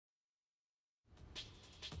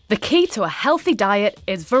The key to a healthy diet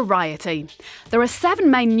is variety. There are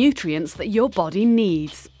 7 main nutrients that your body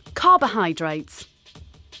needs: carbohydrates,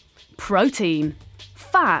 protein,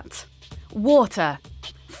 fat, water,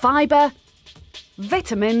 fibre,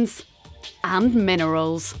 vitamins and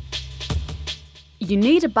minerals. You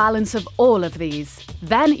need a balance of all of these.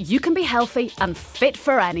 Then you can be healthy and fit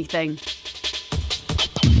for anything.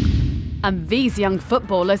 And these young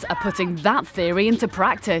footballers are putting that theory into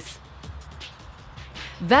practice.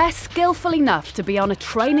 They're skillful enough to be on a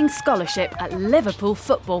training scholarship at Liverpool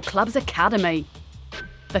Football Club's academy.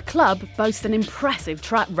 The club boasts an impressive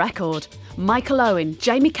track record. Michael Owen,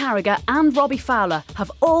 Jamie Carragher and Robbie Fowler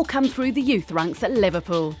have all come through the youth ranks at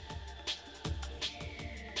Liverpool.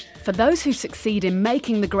 For those who succeed in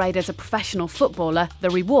making the grade as a professional footballer,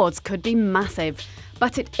 the rewards could be massive,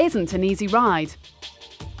 but it isn't an easy ride.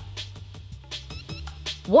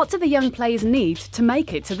 What do the young players need to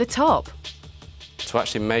make it to the top? To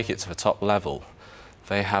actually make it to the top level,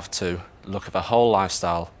 they have to look at their whole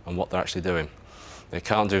lifestyle and what they're actually doing. They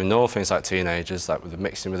can't do normal things like teenagers, like with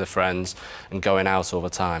mixing with their friends and going out all the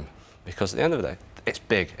time. Because at the end of the day, it's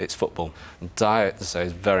big, it's football. And diet, to say,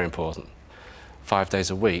 is very important. 5 days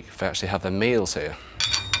a week, they actually have their meals here.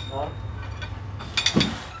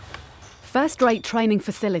 First-rate training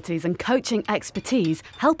facilities and coaching expertise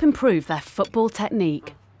help improve their football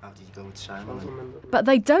technique. But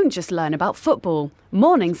they don't just learn about football.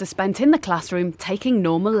 Mornings are spent in the classroom taking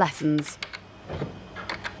normal lessons.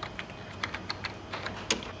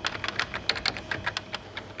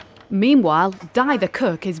 Meanwhile, Di the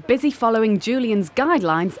cook is busy following Julian's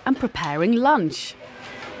guidelines and preparing lunch.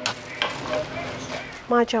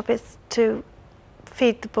 My job is to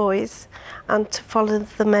feed the boys and to follow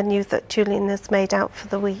the menu that Julian has made out for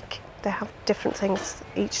the week. They have different things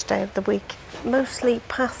each day of the week. Mostly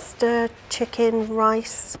pasta, chicken,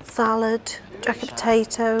 rice, salad, jacket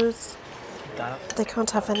potatoes. They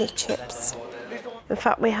can't have any chips. In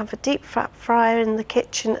fact, we have a deep fat fryer in the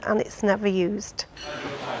kitchen and it's never used.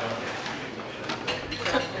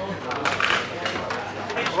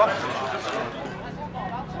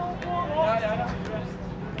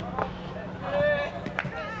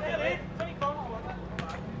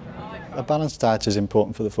 A balanced diet is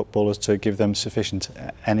important for the footballers to give them sufficient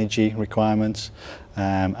energy requirements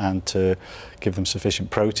and to give them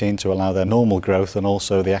sufficient protein to allow their normal growth and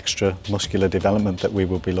also the extra muscular development that we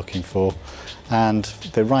will be looking for, and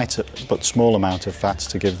the right but small amount of fats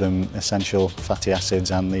to give them essential fatty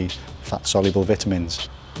acids and the fat-soluble vitamins.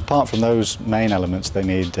 Apart from those main elements, they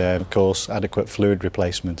need, of course, adequate fluid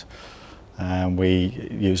replacement. We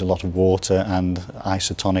use a lot of water and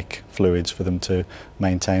isotonic fluids for them to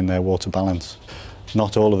maintain their water balance.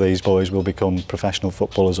 Not all of these boys will become professional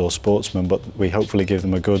footballers or sportsmen, but we hopefully give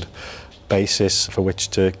them a good basis for which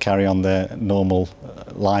to carry on their normal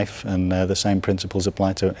life, and the same principles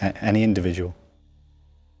apply to any individual.